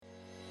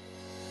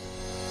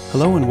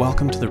Hello and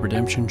welcome to the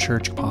Redemption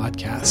Church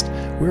podcast.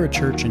 We're a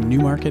church in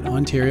Newmarket,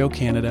 Ontario,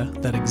 Canada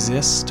that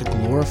exists to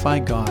glorify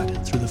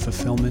God through the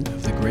fulfillment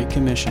of the Great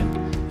Commission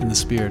in the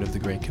spirit of the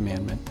Great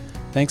Commandment.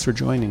 Thanks for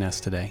joining us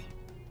today.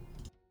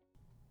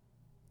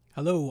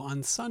 Hello.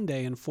 On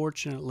Sunday,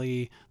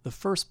 unfortunately, the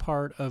first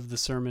part of the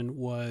sermon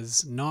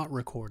was not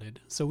recorded,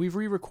 so we've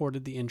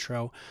re-recorded the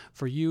intro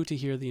for you to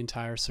hear the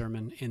entire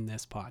sermon in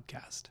this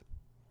podcast.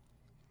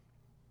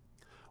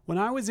 When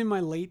I was in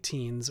my late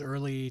teens,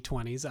 early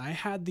 20s, I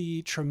had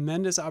the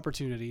tremendous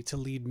opportunity to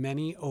lead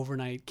many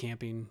overnight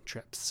camping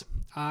trips.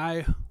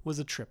 I was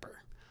a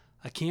tripper,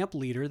 a camp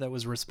leader that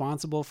was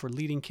responsible for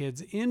leading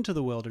kids into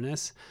the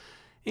wilderness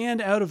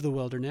and out of the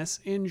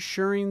wilderness,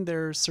 ensuring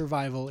their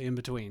survival in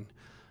between.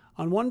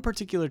 On one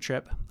particular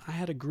trip, I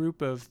had a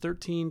group of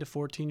 13 to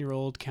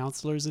 14-year-old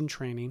counselors in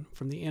training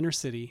from the inner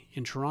city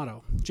in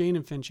Toronto, Jane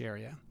and Finch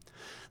area.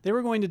 They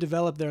were going to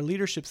develop their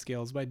leadership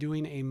skills by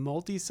doing a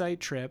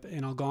multi-site trip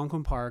in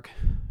Algonquin Park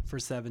for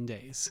 7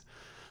 days.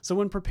 So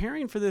when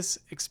preparing for this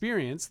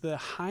experience, the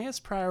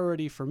highest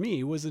priority for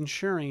me was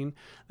ensuring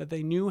that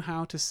they knew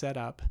how to set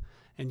up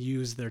and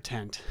use their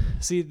tent.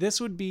 See,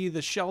 this would be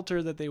the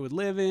shelter that they would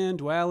live in,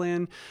 dwell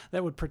in,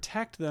 that would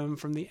protect them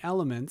from the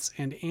elements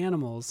and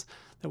animals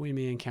that we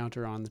may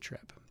encounter on the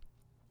trip.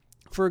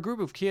 For a group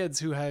of kids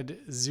who had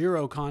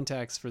zero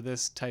context for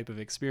this type of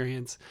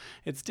experience,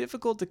 it's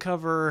difficult to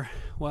cover,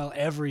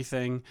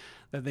 everything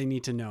that they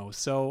need to know.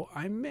 So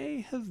I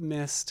may have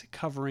missed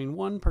covering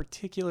one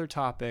particular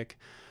topic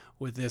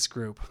with this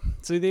group.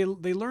 So they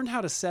learned how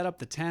to set up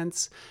the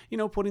tents,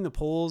 putting the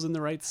poles in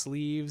the right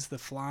sleeves, the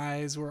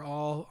flies were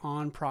all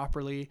on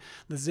properly,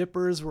 the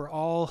zippers were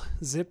all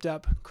zipped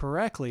up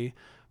correctly,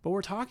 but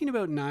we're talking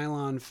about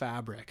nylon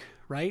fabric,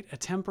 right? A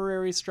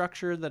temporary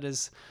structure that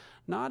is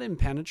not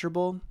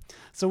impenetrable.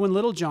 So when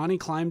little Johnny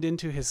climbed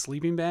into his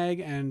sleeping bag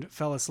and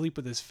fell asleep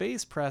with his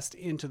face pressed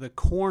into the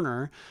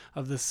corner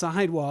of the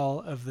sidewall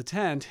of the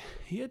tent,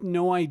 he had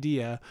no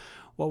idea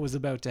what was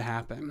about to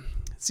happen.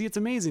 See, it's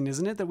amazing,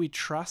 isn't it, that we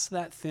trust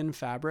that thin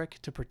fabric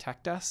to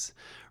protect us,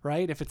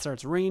 right? If it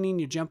starts raining,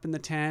 you jump in the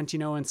tent,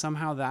 and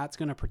somehow that's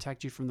going to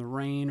protect you from the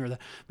rain or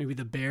maybe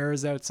the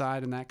bears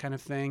outside and that kind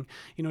of thing.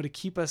 To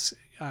keep us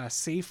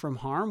safe from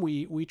harm,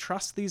 we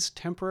trust these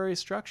temporary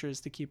structures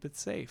to keep it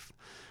safe.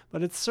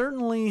 But it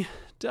certainly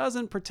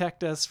doesn't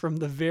protect us from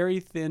the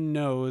very thin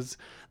nose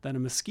that a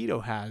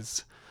mosquito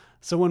has.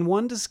 So when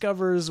one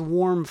discovers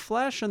warm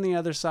flesh on the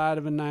other side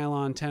of a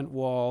nylon tent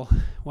wall,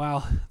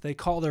 they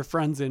call their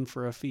friends in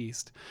for a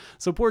feast.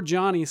 So poor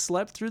Johnny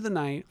slept through the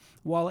night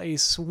while a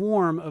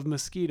swarm of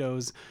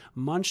mosquitoes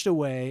munched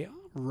away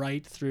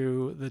right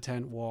through the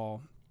tent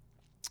wall.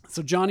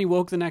 So Johnny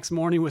woke the next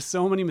morning with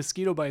so many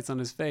mosquito bites on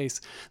his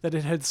face that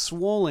it had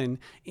swollen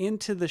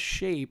into the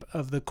shape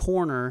of the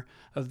corner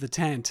of the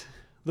tent.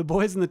 The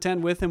boys in the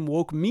tent with him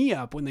woke me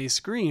up when they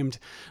screamed,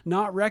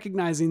 not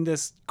recognizing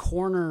this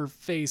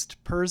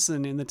corner-faced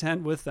person in the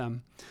tent with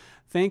them.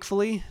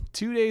 Thankfully,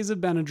 2 days of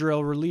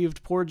Benadryl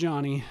relieved poor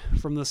Johnny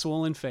from the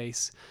swollen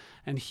face,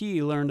 and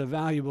he learned a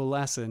valuable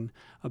lesson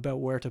about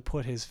where to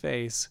put his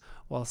face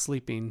while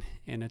sleeping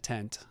in a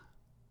tent.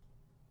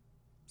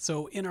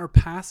 So in our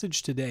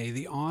passage today,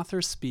 the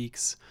author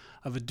speaks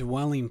of a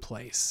dwelling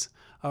place,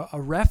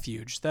 a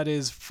refuge that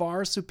is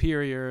far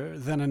superior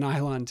than a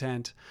nylon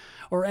tent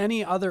or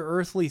any other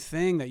earthly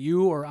thing that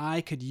you or I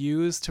could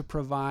use to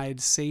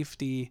provide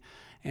safety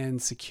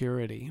and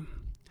security.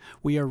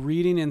 We are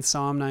reading in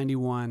Psalm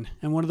 91,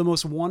 and one of the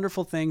most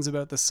wonderful things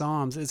about the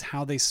Psalms is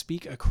how they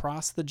speak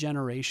across the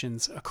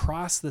generations,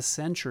 across the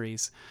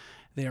centuries.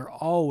 They are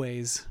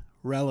always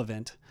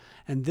relevant.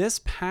 And this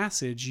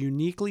passage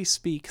uniquely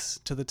speaks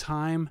to the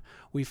time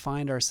we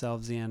find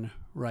ourselves in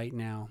right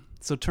now.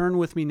 So turn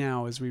with me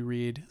now as we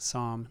read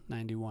Psalm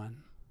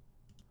 91.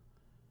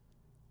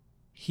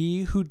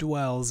 He who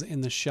dwells in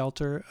the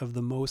shelter of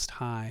the Most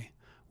High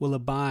will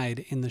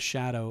abide in the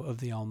shadow of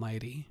the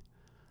Almighty.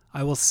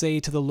 I will say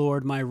to the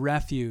Lord, my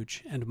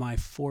refuge and my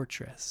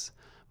fortress,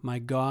 my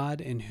God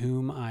in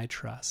whom I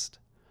trust.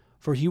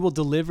 For he will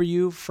deliver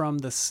you from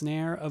the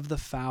snare of the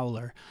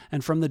fowler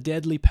and from the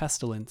deadly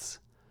pestilence.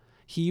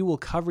 He will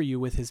cover you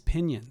with his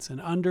pinions,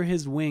 and under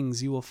his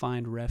wings you will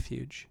find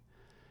refuge.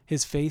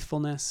 His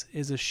faithfulness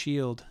is a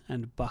shield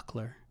and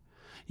buckler.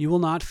 You will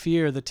not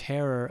fear the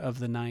terror of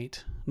the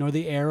night, nor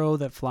the arrow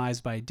that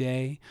flies by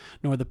day,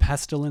 nor the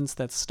pestilence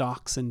that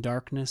stalks in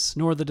darkness,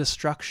 nor the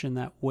destruction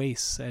that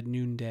wastes at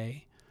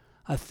noonday.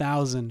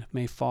 1,000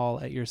 may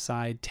fall at your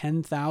side,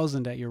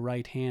 10,000 at your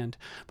right hand,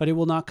 but it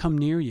will not come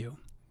near you.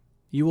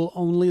 You will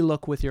only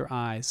look with your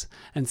eyes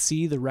and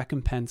see the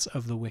recompense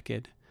of the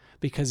wicked,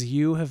 because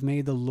you have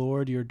made the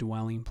Lord your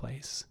dwelling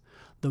place,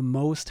 the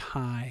Most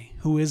High,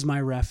 who is my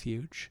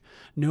refuge.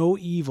 No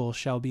evil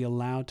shall be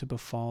allowed to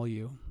befall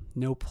you,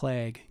 no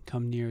plague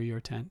come near your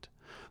tent.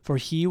 For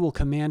he will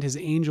command his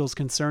angels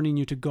concerning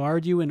you to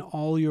guard you in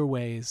all your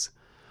ways.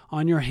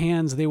 On your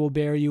hands they will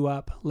bear you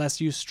up,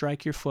 lest you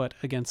strike your foot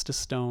against a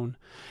stone.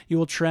 You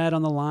will tread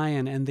on the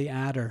lion and the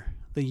adder,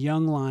 the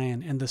young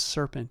lion and the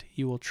serpent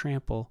you will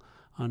trample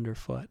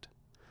underfoot.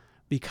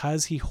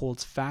 Because he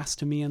holds fast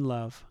to me in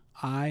love,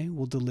 I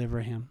will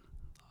deliver him.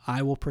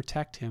 I will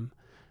protect him,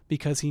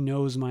 because he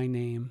knows my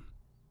name.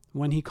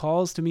 When he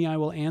calls to me, I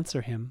will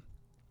answer him.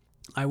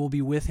 I will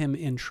be with him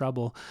in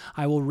trouble.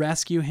 I will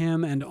rescue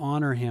him and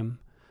honor him.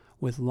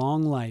 With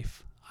long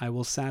life, I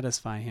will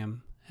satisfy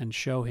him and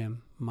show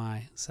him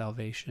my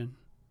salvation.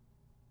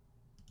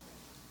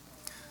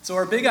 So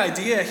our big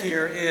idea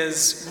here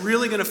is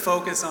really going to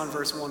focus on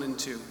verse 1 and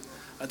 2.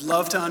 I'd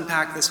love to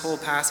unpack this whole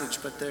passage,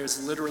 but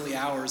there's literally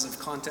hours of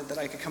content that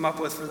I could come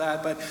up with for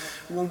that. But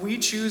when we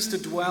choose to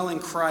dwell in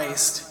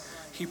Christ,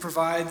 he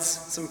provides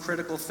some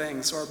critical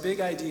things. So our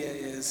big idea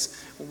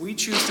is, when we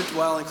choose to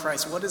dwell in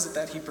Christ, what is it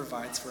that he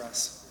provides for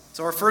us?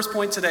 So our first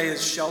point today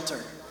is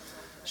shelter.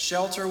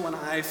 Shelter when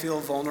I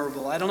feel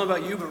vulnerable. I don't know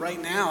about you, but right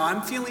now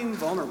I'm feeling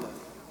vulnerable,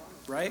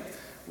 right?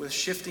 With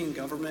shifting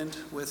government,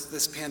 with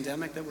this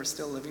pandemic that we're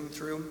still living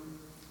through.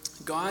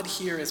 God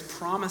here is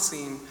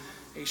promising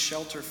a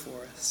shelter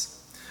for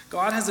us.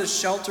 God has a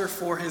shelter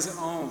for his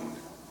own,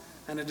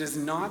 and it is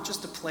not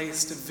just a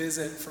place to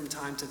visit from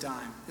time to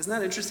time. Isn't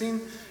that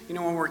interesting? You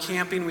know, when we're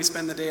camping, we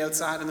spend the day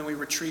outside and then we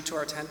retreat to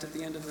our tent at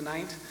the end of the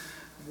night.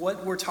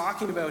 What we're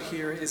talking about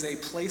here is a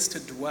place to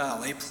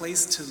dwell, a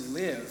place to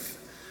live,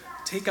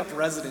 take up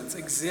residence,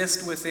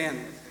 exist within.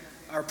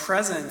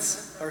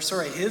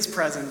 His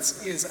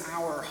presence is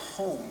our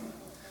home.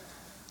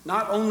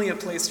 Not only a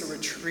place to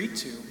retreat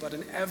to, but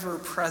an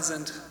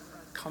ever-present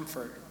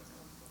comfort.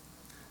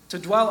 To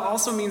dwell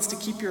also means to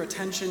keep your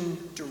attention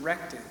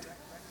directed.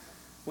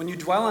 When you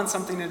dwell on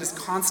something, it is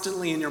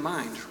constantly in your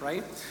mind,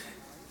 right?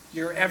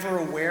 You're ever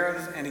aware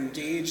of and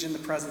engaged in the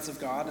presence of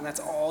God, and that's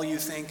all you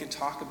think and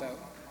talk about.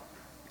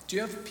 Do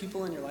you have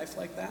people in your life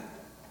like that?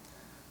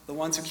 The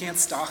ones who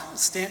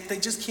they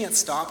just can't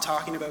stop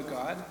talking about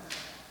God?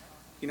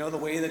 You know, the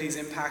way that he's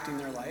impacting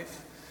their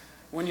life?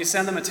 When you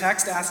send them a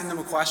text asking them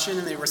a question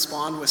and they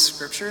respond with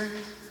scripture,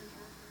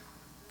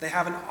 they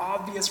have an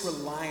obvious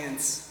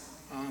reliance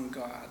on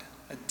God,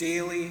 a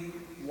daily,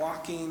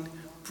 walking,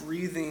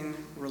 breathing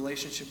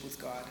relationship with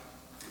God.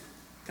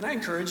 Can I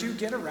encourage you,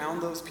 get around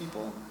those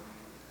people?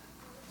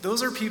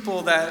 Those are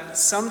people that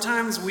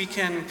sometimes we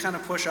can kind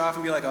of push off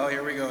and be like, oh,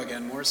 here we go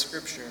again, more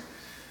scripture.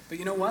 But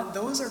you know what?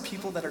 Those are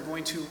people that are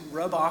going to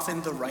rub off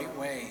in the right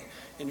way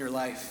in your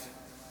life.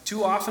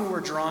 Too often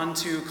we're drawn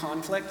to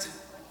conflict.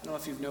 I don't know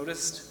if you've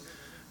noticed.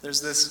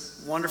 There's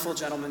this wonderful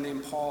gentleman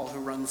named Paul who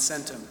runs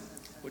Centum,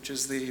 which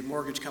is the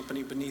mortgage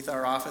company beneath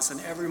our office. And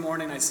every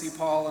morning I see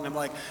Paul and I'm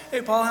like,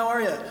 hey, Paul, how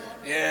are you?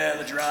 Yeah,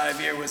 the drive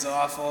here was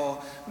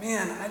awful.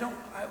 Man,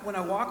 when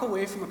I walk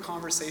away from a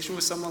conversation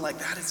with someone like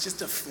that, it's just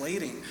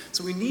deflating.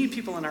 So we need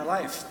people in our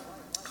life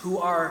who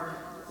are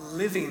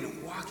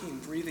living, walking,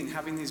 breathing,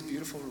 having these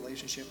beautiful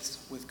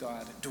relationships with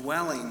God,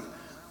 dwelling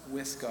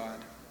with God.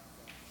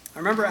 I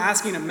remember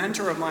asking a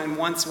mentor of mine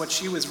once what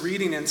she was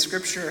reading in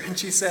Scripture, and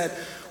she said,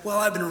 well,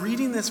 I've been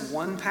reading this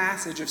one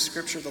passage of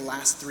Scripture the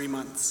last 3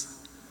 months.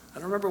 I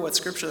don't remember what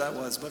Scripture that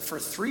was, but for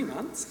 3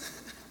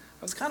 months,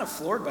 I was kind of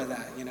floored by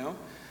that, you know?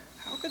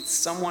 How could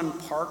someone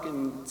park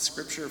in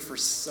Scripture for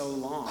so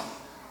long?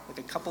 Like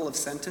a couple of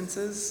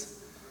sentences?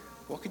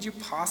 What could you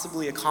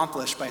possibly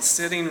accomplish by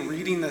sitting,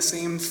 reading the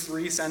same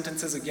 3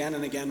 sentences again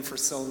and again for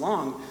so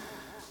long?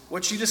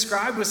 What she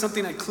described was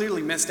something I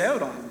clearly missed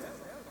out on.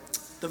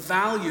 The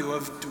value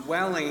of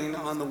dwelling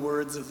on the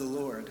words of the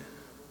Lord,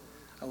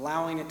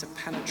 allowing it to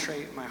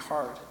penetrate my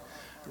heart,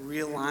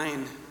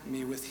 realign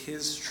me with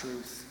his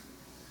truth.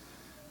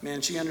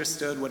 Man, she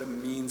understood what it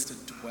means to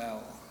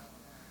dwell.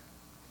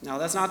 Now,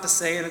 that's not to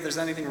say that there's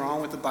anything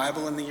wrong with the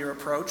Bible in the Year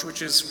approach,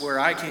 which is where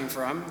I came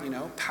from,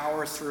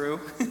 power through.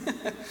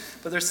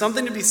 But there's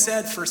something to be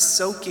said for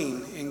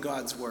soaking in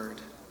God's word.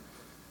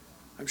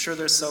 I'm sure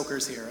there's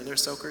soakers here. Are there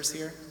soakers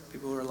here?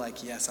 People who are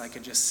like, yes, I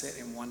could just sit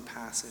in one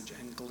passage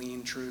and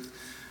glean truth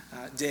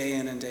day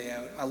in and day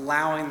out,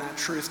 allowing that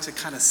truth to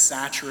kind of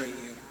saturate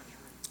you,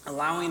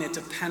 allowing it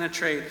to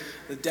penetrate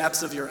the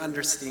depths of your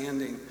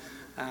understanding,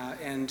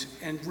 and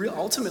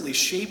ultimately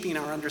shaping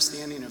our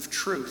understanding of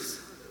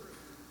truth.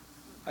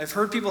 I've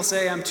heard people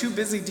say, I'm too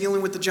busy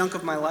dealing with the junk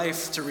of my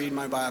life to read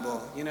my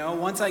Bible.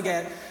 Once I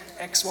get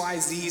X, Y,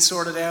 Z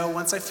sorted out,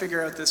 once I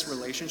figure out this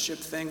relationship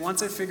thing,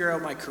 once I figure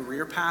out my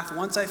career path,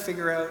 once I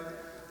figure out,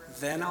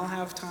 then I'll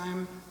have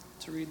time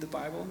to read the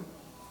Bible.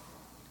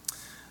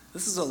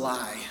 This is a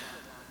lie,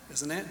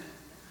 isn't it?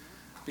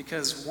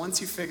 Because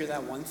once you figure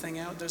that one thing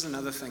out, there's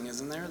another thing,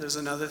 isn't there? There's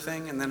another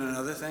thing, and then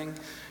another thing,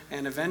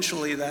 and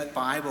eventually that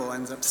Bible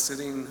ends up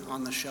sitting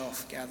on the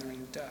shelf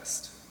gathering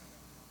dust.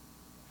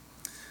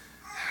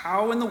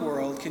 How in the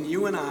world can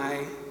you and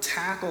I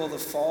tackle the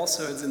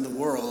falsehoods in the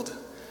world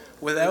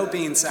without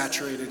being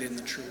saturated in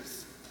the truth?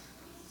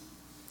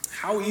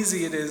 How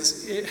easy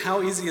is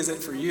it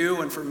for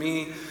you and for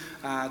me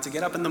to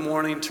get up in the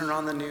morning, turn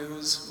on the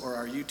news or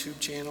our YouTube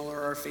channel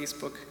or our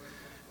Facebook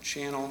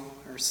channel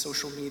or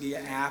social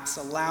media apps,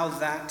 allow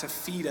that to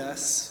feed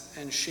us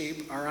and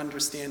shape our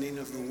understanding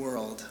of the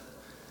world?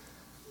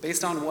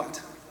 Based on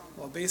what?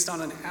 Well, based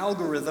on an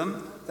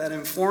algorithm that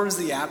informs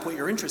the app what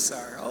your interests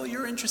are. Oh,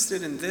 you're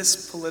interested in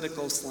this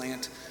political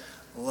slant.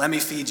 Let me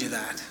feed you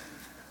that.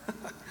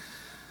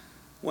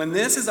 When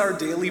this is our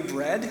daily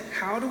bread,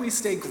 how do we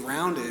stay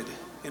grounded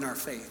in our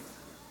faith?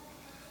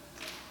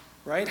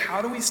 Right?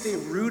 How do we stay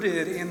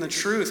rooted in the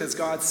truth as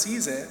God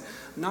sees it,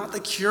 not the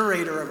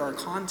curator of our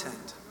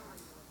content?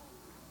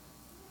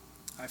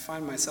 I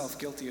find myself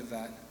guilty of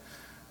that.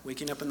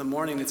 Waking up in the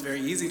morning, it's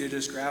very easy to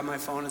just grab my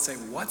phone and say,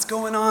 what's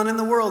going on in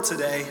the world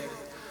today?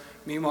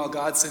 Meanwhile,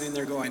 God's sitting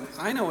there going,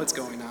 I know what's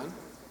going on.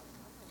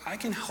 I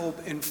can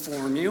help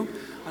inform you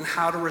on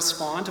how to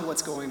respond to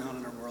what's going on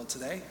in our world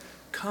today.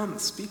 Come,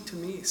 speak to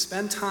me.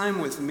 Spend time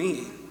with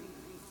me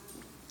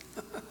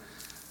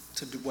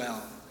to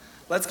dwell.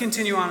 Let's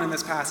continue on in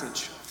this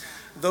passage.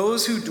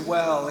 Those who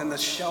dwell in the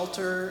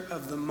shelter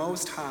of the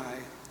Most High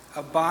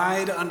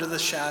abide under the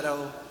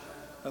shadow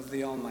of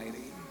the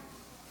Almighty.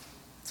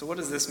 So what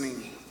does this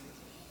mean?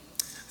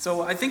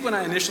 So I think when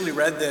I initially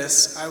read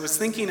this, I was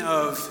thinking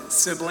of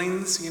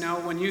siblings. You know,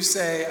 when you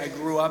say, I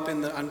grew up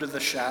under the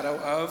shadow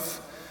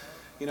of,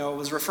 it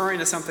was referring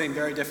to something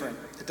very different.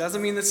 It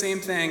doesn't mean the same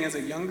thing as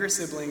a younger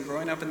sibling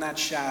growing up in that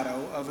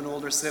shadow of an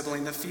older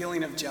sibling, the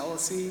feeling of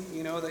jealousy,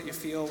 that you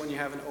feel when you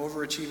have an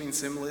overachieving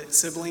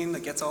sibling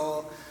that gets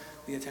all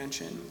the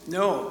attention.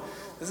 No,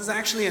 this is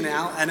actually an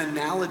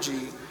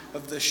analogy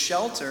of the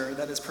shelter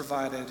that is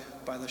provided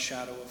by the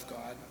shadow of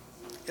God,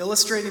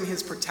 illustrating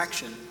his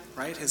protection,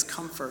 right? His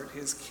comfort,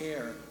 his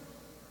care.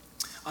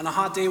 On a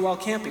hot day while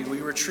camping, we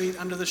retreat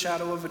under the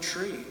shadow of a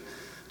tree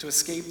to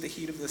escape the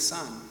heat of the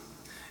sun.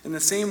 In the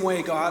same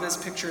way, God is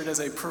pictured as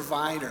a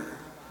provider,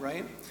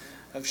 right,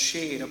 of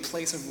shade, a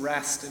place of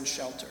rest and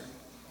shelter.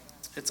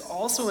 It's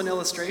also an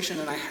illustration,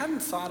 and I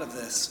hadn't thought of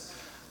this,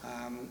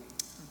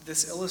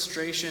 this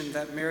illustration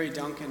that Mary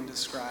Duncan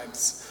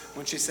describes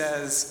when she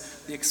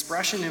says the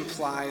expression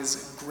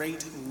implies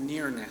great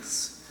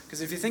nearness.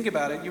 Because if you think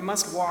about it, you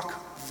must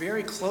walk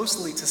very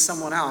closely to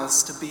someone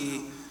else to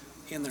be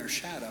in their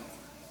shadow.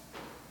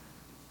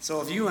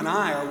 So if you and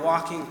I are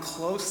walking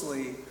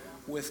closely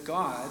with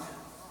God,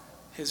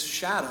 his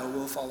shadow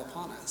will fall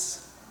upon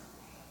us.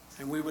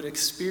 And we would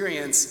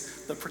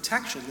experience the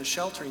protection, the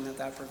sheltering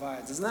that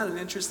provides. Isn't that an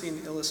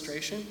interesting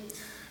illustration?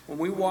 When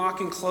we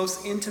walk in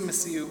close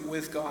intimacy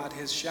with God,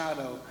 his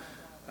shadow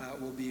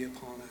will be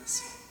upon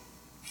us.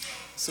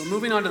 So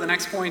moving on to the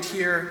next point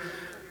here,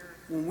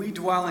 when we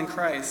dwell in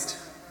Christ,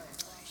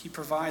 he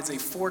provides a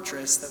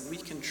fortress that we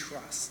can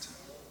trust.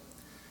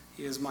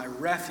 He is my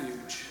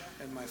refuge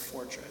and my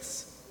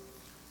fortress.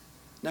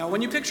 Now,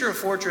 when you picture a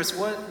fortress,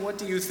 what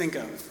do you think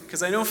of?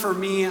 Because I know for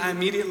me, I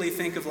immediately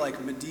think of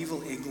like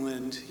medieval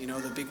England,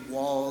 the big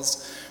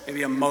walls,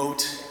 maybe a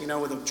moat,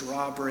 with a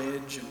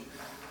drawbridge, and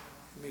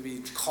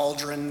maybe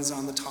cauldrons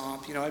on the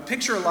top. I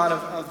picture a lot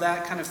of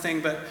that kind of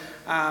thing, but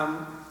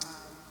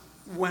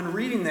when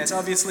reading this,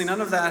 obviously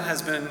none of that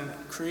has been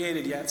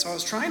created yet. So I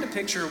was trying to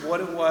picture what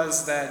it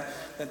was that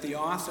the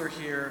author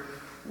here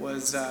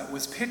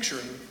was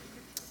picturing.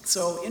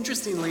 So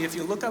interestingly, if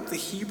you look up the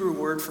Hebrew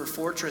word for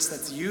fortress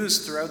that's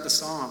used throughout the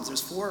Psalms,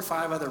 there's 4 or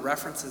 5 other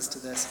references to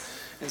this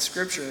in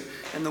Scripture,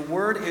 and the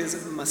word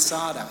is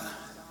Masada.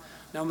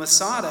 Now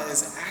Masada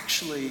is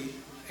actually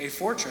a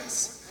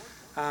fortress.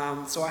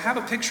 So I have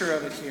a picture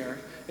of it here.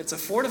 It's a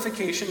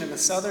fortification in the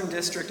southern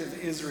district of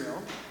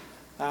Israel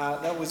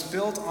that was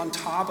built on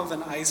top of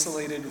an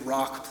isolated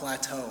rock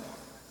plateau.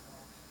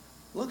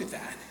 Look at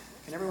that.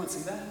 Can everyone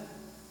see that?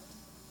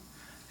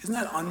 Isn't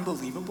that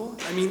unbelievable?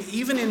 I mean,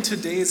 even in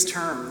today's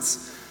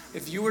terms,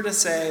 if you were to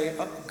say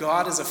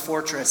God is a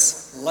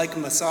fortress like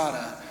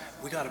Masada,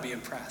 we got to be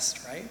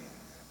impressed, right?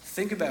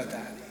 Think about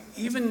that.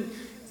 Even,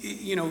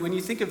 when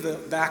you think of the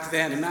back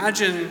then,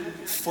 imagine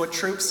foot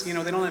troops. They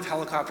don't have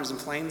helicopters and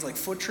planes, like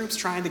foot troops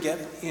trying to get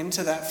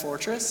into that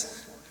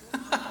fortress.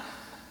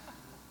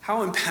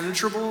 How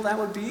impenetrable that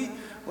would be.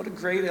 What a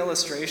great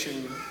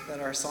illustration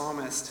that our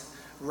psalmist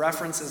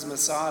references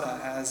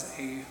Masada as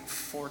a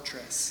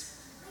fortress.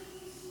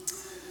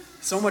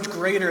 So much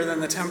greater than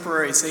the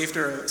temporary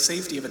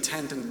safety of a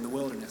tent in the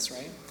wilderness,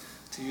 right?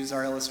 To use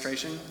our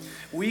illustration.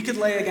 We could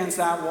lay against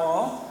that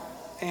wall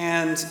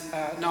and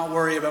not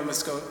worry about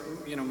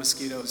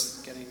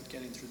mosquitoes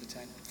getting through the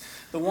tent.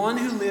 The one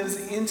who lives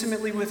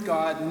intimately with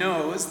God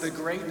knows the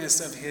greatness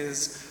of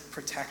his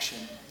protection.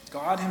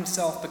 God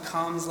himself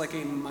becomes like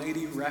a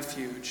mighty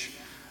refuge,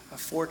 a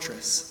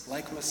fortress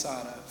like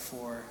Masada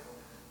for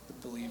the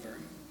believer.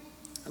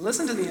 And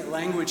listen to the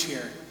language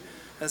here.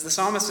 As the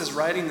psalmist is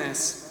writing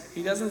this,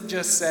 he doesn't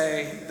just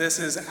say, this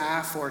is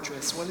a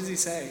fortress. What does he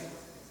say?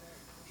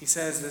 He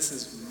says, this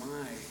is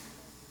my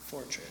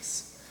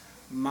fortress,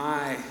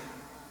 my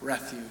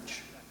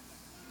refuge.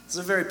 This is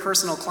a very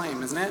personal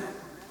claim, isn't it?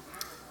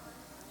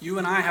 You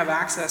and I have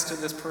access to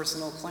this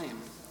personal claim.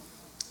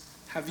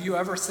 Have you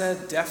ever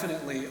said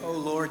definitely, oh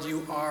Lord,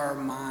 you are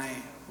my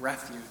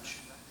refuge?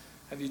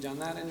 Have you done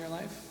that in your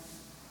life?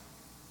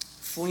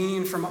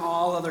 Fleeing from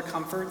all other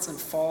comforts and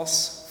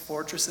false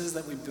fortresses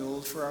that we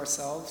build for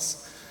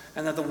ourselves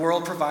and that the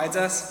world provides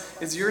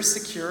us, is your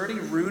security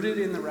rooted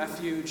in the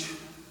refuge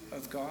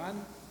of God?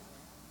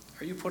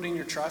 Are you putting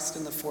your trust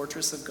in the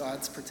fortress of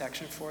God's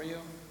protection for you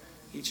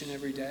each and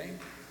every day?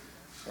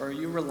 Or are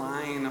you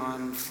relying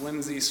on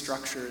flimsy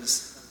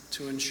structures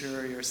to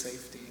ensure your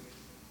safety?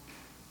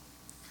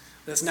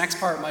 This next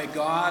part, my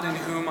God in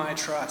whom I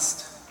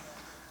trust.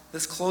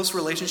 This close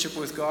relationship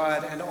with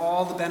God and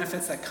all the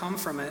benefits that come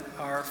from it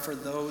are for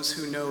those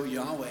who know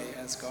Yahweh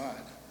as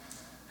God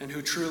and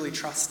who truly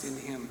trust in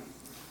him.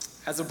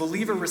 As a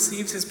believer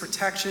receives his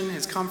protection,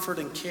 his comfort,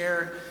 and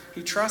care,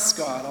 he trusts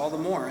God all the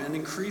more and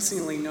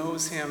increasingly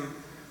knows him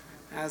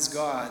as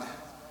God.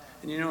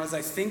 And as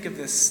I think of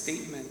this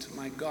statement,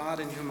 my God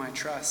in whom I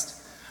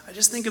trust, I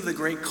just think of the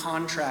great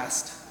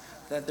contrast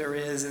that there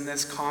is in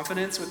this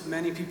confidence with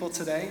many people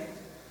today.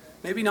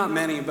 Maybe not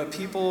many, but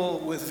people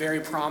with very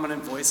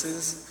prominent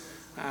voices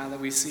that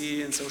we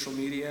see in social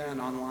media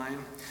and online,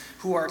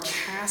 who are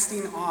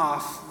casting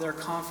off their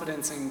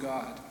confidence in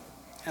God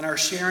and are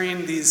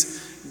sharing these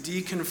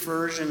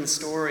deconversion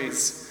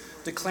stories,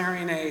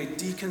 declaring a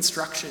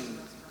deconstruction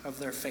of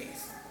their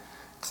faith,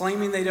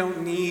 claiming they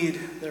don't need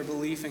their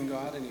belief in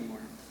God anymore.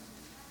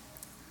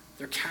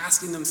 They're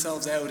casting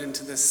themselves out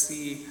into this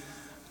sea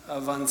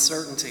of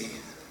uncertainty.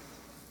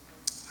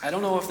 I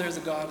don't know if there's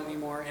a God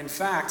anymore. In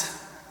fact,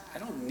 I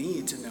don't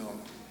need to know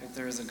if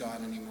there is a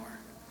God anymore.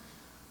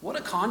 What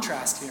a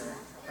contrast here,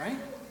 right?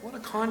 What a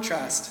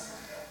contrast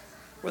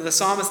where the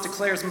psalmist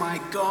declares, my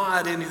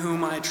God in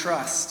whom I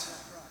trust.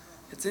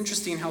 It's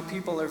interesting how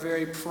people are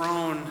very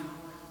prone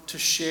to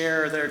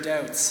share their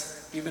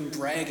doubts, even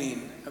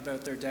bragging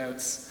about their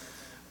doubts,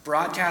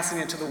 broadcasting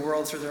it to the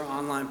world through their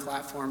online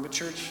platform. But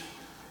church,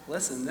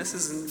 listen, this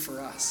isn't for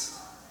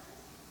us.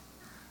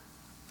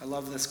 I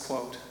love this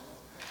quote.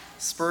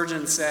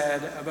 Spurgeon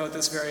said about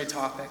this very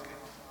topic,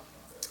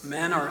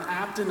 men are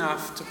apt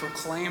enough to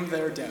proclaim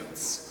their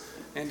doubts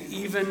and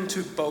even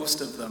to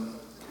boast of them.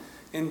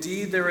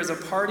 Indeed, there is a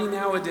party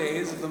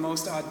nowadays of the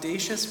most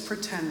audacious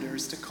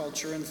pretenders to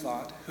culture and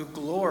thought who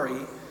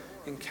glory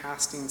in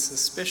casting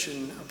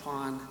suspicion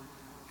upon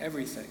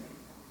everything.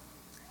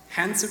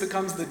 Hence, it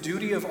becomes the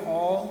duty of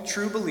all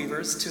true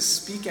believers to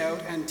speak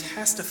out and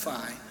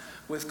testify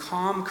with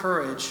calm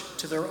courage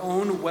to their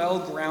own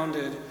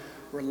well-grounded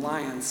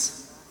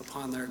reliance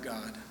upon their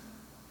God.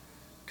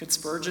 Could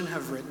Spurgeon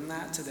have written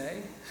that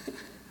today?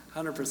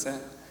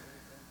 100%.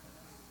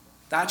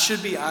 That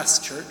should be us,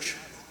 church.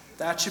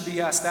 That should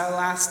be us, that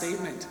last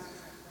statement.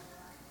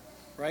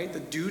 Right? The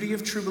duty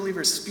of true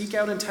believers, speak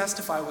out and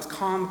testify with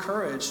calm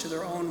courage to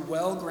their own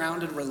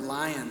well-grounded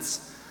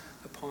reliance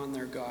upon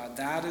their God.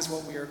 That is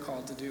what we are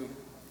called to do.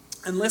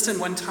 And listen,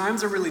 when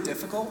times are really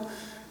difficult,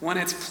 when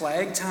it's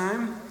plague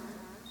time,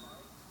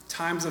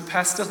 times of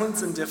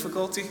pestilence and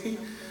difficulty,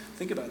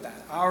 think about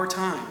that. Our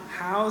time.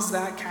 How's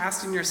that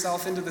casting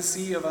yourself into the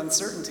sea of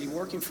uncertainty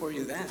working for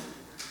you then?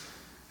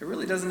 It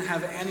really doesn't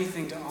have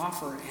anything to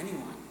offer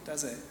anyone,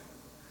 does it?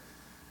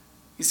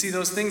 You see,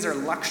 those things are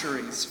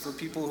luxuries for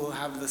people who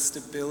have the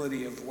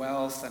stability of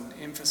wealth and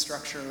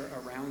infrastructure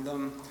around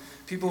them.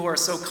 People who are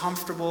so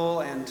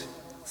comfortable and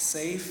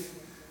safe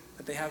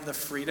that they have the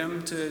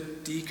freedom to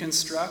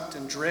deconstruct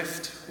and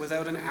drift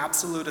without an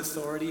absolute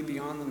authority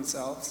beyond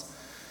themselves.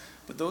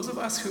 But those of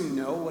us who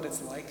know what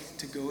it's like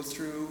to go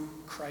through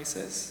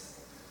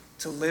crisis,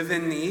 to live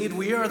in need,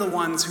 we are the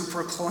ones who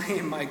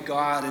proclaim, my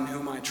God in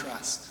whom I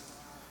trust.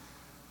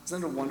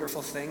 Isn't it a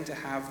wonderful thing to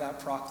have that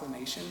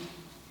proclamation?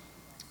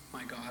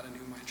 My God in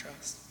whom I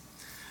trust.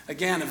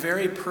 Again, a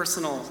very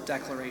personal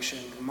declaration.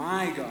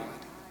 My God.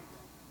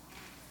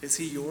 Is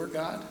he your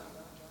God?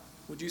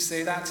 Would you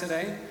say that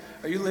today?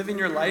 Are you living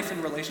your life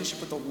in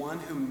relationship with the one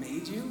who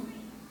made you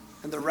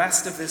and the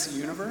rest of this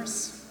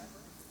universe?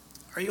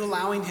 Are you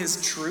allowing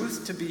his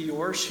truth to be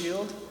your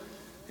shield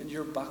and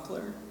your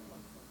buckler?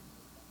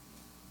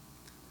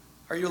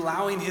 Are you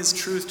allowing his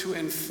truth to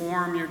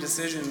inform your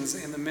decisions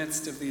in the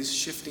midst of these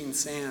shifting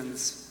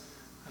sands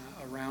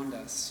around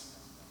us?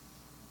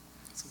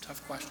 Some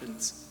tough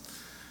questions.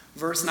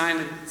 Verse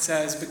 9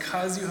 says,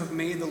 because you have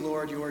made the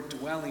Lord your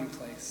dwelling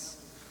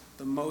place,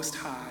 the Most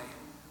High,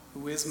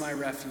 who is my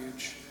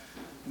refuge,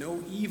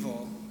 no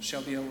evil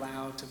shall be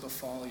allowed to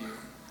befall you.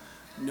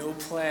 No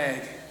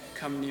plague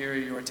come near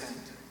your tent.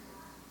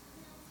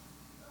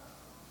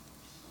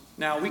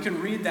 Now, we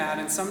can read that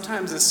and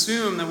sometimes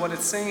assume that what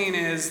it's saying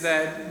is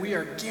that we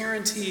are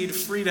guaranteed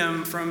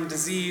freedom from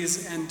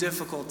disease and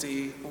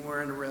difficulty when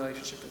we're in a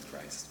relationship with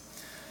Christ.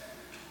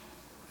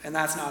 And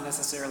that's not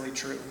necessarily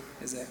true,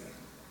 is it?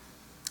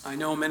 I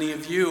know many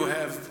of you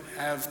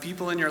have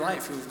people in your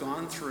life who have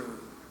gone through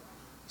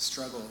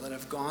struggle, that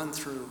have gone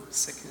through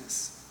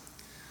sickness.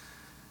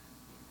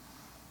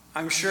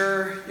 I'm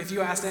sure if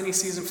you asked any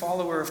seasoned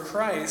follower of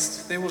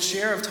Christ, they will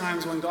share of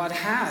times when God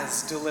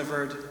has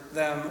delivered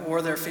them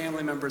or their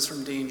family members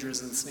from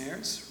dangers and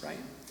snares, right?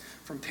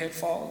 From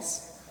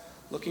pitfalls.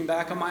 Looking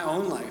back on my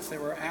own life, there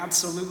were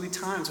absolutely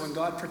times when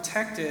God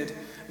protected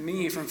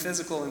me from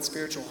physical and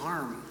spiritual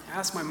harm.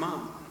 Ask my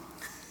mom.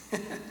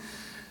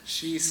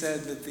 She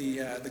said that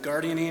the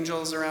guardian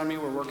angels around me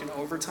were working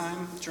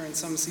overtime during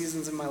some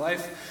seasons in my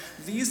life.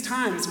 These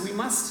times we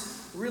must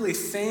really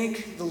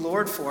thank the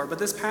Lord for, but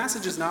this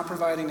passage is not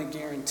providing a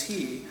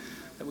guarantee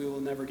that we will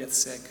never get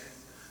sick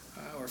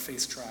or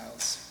face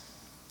trials.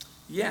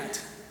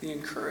 Yet, the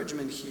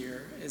encouragement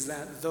here is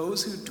that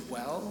those who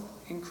dwell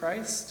in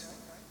Christ,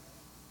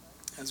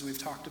 as we've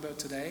talked about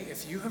today,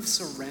 if you have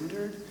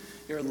surrendered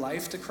your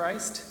life to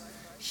Christ,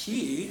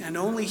 He, and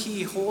only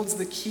He, holds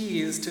the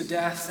keys to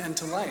death and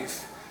to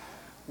life.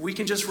 We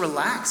can just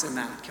relax in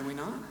that, can we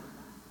not?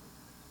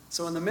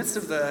 So in the midst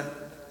of the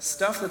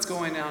stuff that's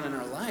going on in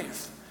our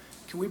life,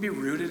 can we be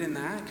rooted in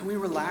that? Can we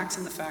relax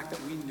in the fact that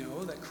we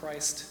know that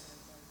Christ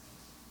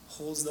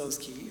holds those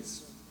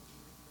keys?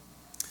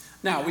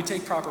 Now, we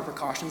take proper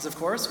precautions, of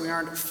course. We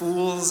aren't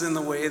fools in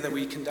the way that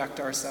we conduct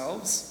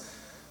ourselves,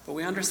 but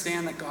we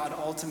understand that God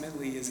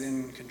ultimately is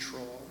in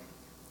control.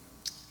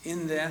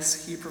 In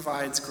this, He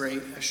provides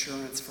great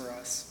assurance for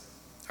us.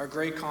 Our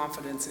great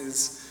confidence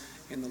is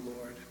in the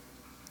Lord.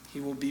 He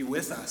will be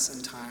with us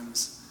in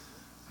times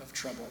of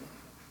trouble.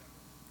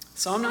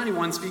 Psalm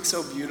 91 speaks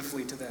so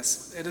beautifully to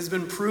this. It has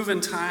been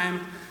proven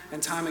time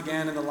and time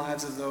again in the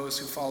lives of those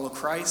who follow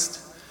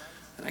Christ,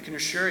 and I can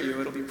assure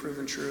you it'll be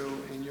proven true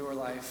in your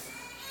life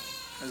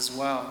as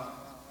well.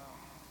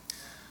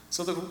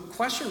 So the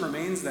question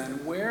remains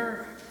then,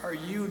 where are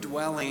you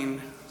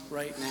dwelling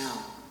right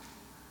now?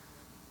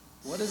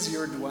 What is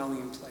your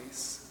dwelling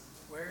place?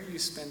 Where are you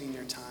spending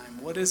your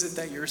time? What is it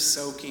that you're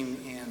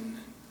soaking in?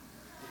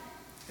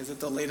 Is it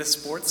the latest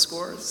sports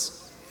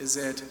scores? Is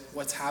it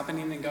what's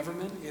happening in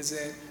government? Is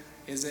it,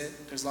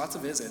 there's lots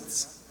of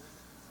isits.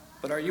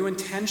 But are you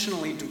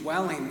intentionally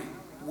dwelling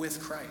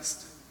with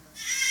Christ?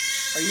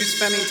 Are you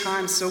spending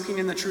time soaking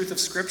in the truth of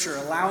Scripture,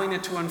 allowing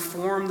it to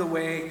inform the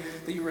way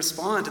that you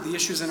respond to the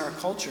issues in our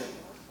culture?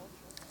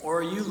 Or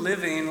are you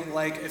living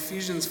like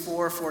Ephesians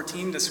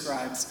 4:14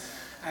 describes,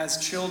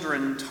 as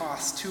children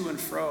tossed to and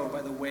fro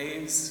by the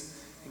waves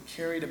and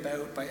carried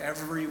about by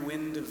every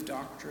wind of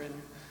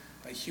doctrine,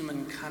 by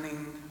human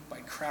cunning,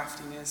 by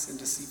craftiness and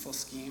deceitful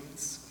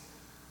schemes?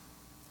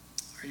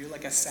 Are you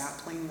like a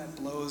sapling that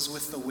blows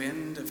with the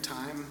wind of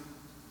time?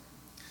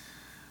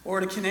 Or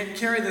to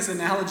carry this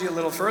analogy a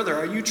little further,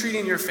 are you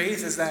treating your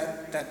faith as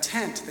that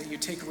tent that you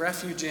take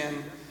refuge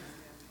in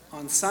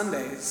on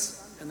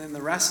Sundays, and then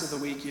the rest of the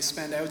week you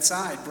spend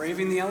outside,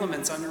 braving the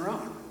elements on your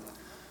own,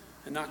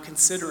 and not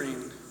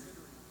considering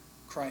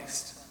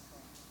Christ?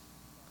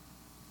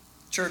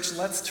 Church,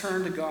 let's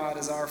turn to God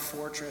as our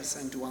fortress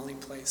and dwelling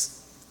place.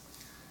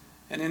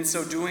 And in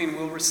so doing,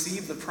 we'll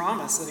receive the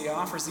promise that He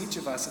offers each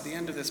of us at the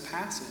end of this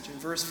passage. In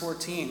verse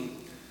 14,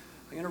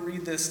 I'm going to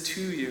read this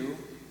to you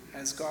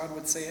as God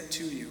would say it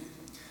to you.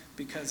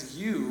 Because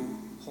you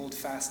hold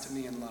fast to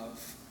me in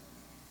love,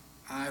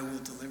 I will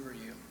deliver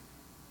you.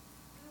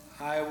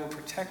 I will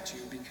protect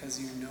you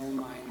because you know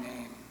my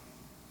name.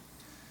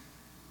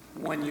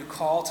 When you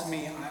call to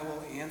me, I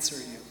will answer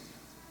you.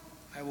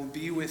 I will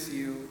be with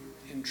you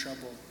in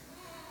trouble.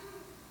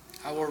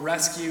 I will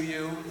rescue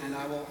you and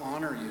I will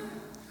honor you.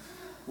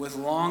 With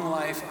long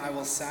life I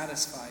will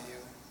satisfy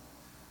you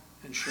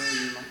and show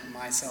you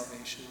my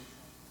salvation.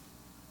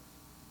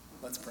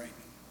 Let's pray.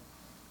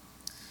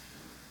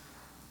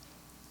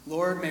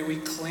 Lord, may we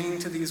cling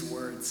to these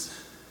words,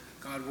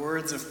 God,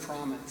 words of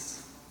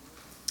promise.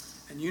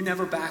 And you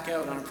never back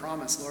out on a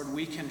promise, Lord.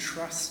 We can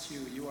trust you.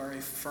 You are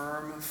a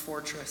firm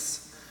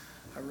fortress,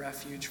 a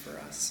refuge for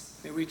us.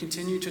 May we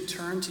continue to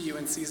turn to you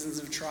in seasons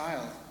of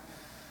trial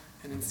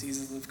and in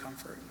seasons of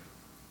comfort.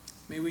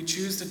 May we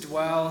choose to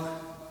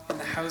dwell in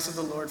the house of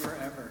the Lord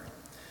forever.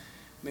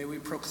 May we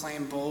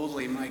proclaim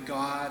boldly, my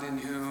God in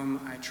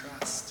whom I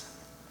trust.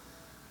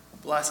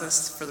 Bless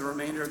us for the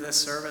remainder of this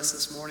service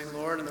this morning,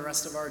 Lord, and the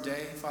rest of our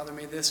day. Father,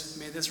 may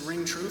this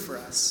ring true for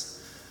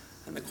us.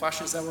 And the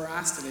questions that were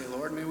asked today,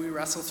 Lord, may we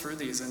wrestle through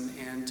these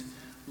and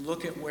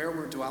look at where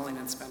we're dwelling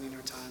and spending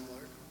our time,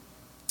 Lord.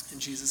 In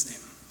Jesus'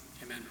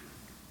 name, amen.